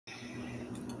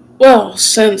Well,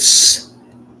 since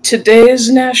today is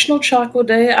National Chocolate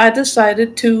Day, I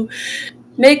decided to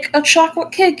make a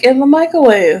chocolate cake in the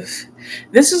microwave.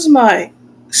 This is my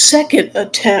second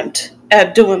attempt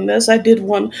at doing this. I did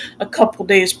one a couple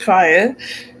days prior.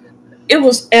 It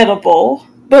was edible,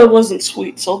 but it wasn't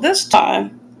sweet. So this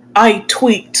time, I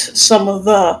tweaked some of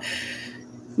the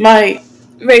my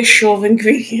ratio of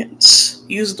ingredients.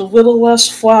 Used a little less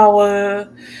flour,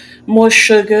 more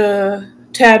sugar,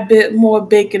 tad bit more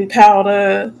baking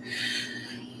powder.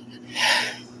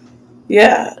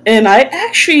 Yeah, and I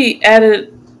actually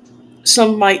added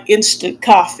some of my instant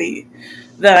coffee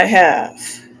that I have.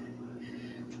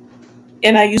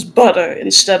 And I used butter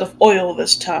instead of oil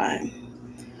this time.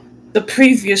 The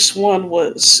previous one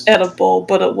was edible,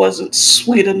 but it wasn't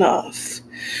sweet enough.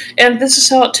 And this is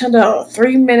how it turned out.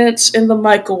 3 minutes in the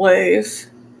microwave.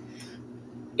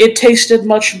 It tasted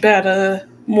much better,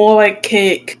 more like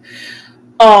cake.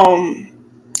 Um,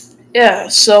 yeah,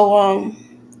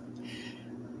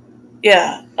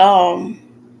 yeah,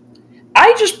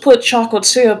 I just put chocolate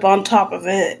syrup on top of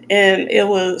it, and it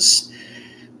was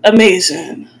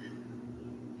amazing.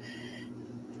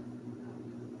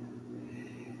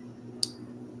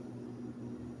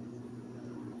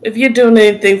 If you're doing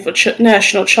anything for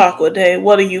National Chocolate Day,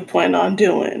 what are you planning on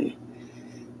doing?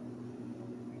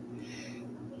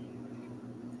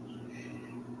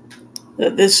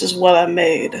 This is what I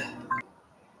made.